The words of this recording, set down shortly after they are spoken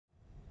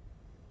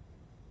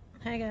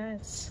Hi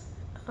guys.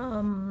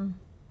 I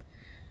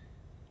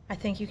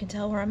think you can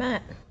tell where I'm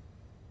at.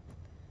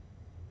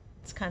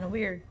 It's kind of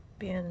weird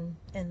being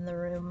in the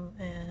room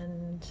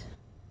and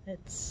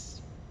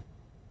it's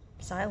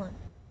silent.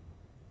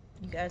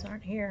 You guys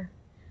aren't here.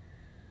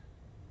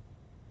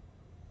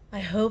 I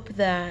hope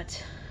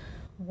that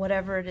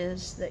whatever it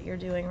is that you're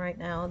doing right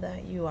now,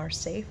 that you are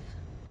safe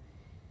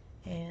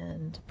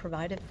and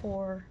provided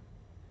for.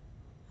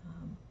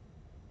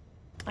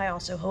 I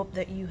also hope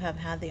that you have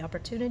had the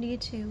opportunity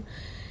to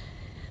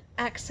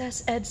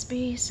access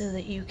Edsby so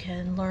that you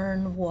can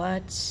learn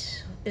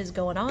what is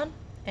going on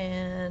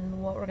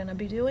and what we're going to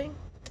be doing.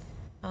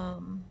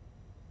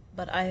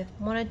 But I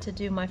wanted to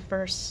do my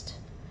first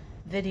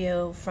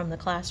video from the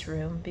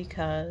classroom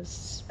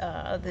because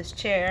this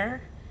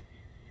chair,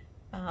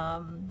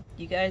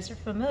 you guys are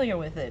familiar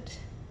with it.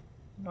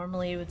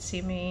 Normally you would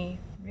see me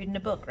reading a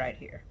book right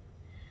here,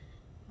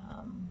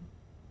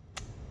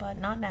 but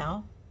not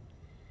now.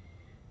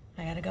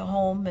 I gotta go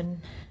home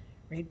and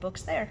read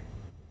books there,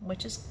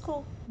 which is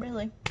cool,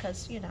 really,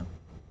 because, you know,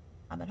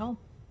 I'm at home.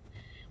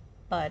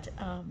 But,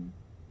 I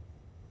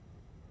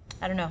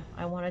don't know,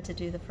 I wanted to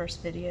do the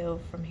first video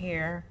from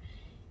here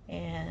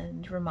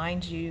and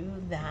remind you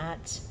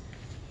that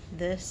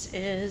this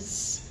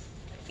is,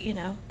 you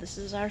know, this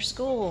is our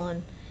school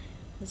and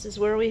this is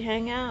where we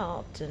hang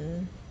out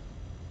and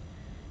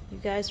you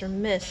guys are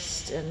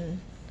missed, and,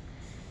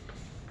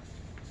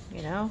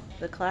 you know,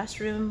 the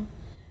classroom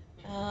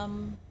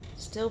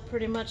still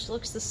pretty much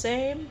looks the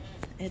same.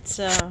 It's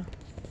a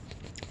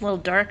little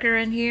darker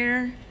in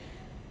here,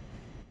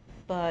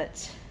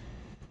 but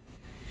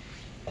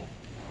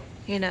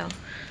you know,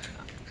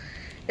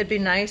 it'd be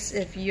nice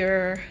if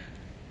your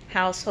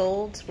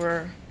households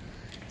were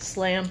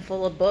slammed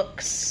full of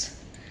books.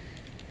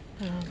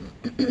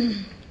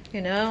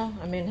 You know,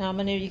 I mean, how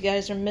many of you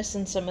guys are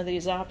missing some of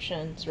these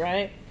options,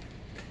 right?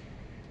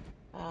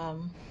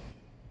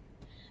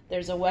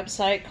 There's a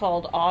website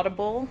called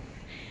Audible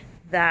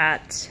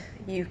that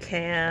you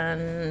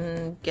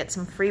can get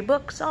some free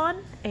books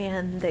on,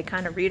 and they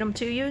kind of read them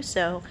to you,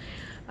 so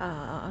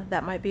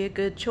that might be a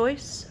good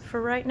choice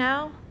for right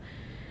now.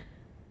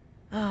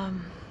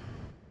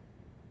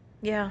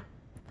 Yeah,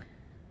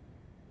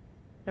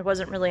 there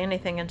wasn't really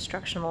anything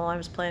instructional I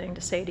was planning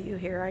to say to you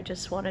here. I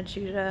just wanted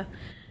you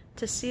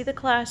to see the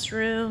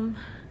classroom,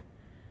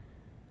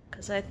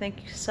 because I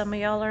think some of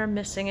y'all are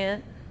missing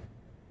it.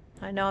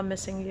 I know I'm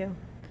missing you.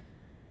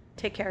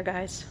 Take care,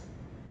 guys.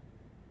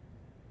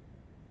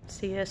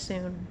 See you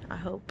soon, I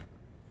hope.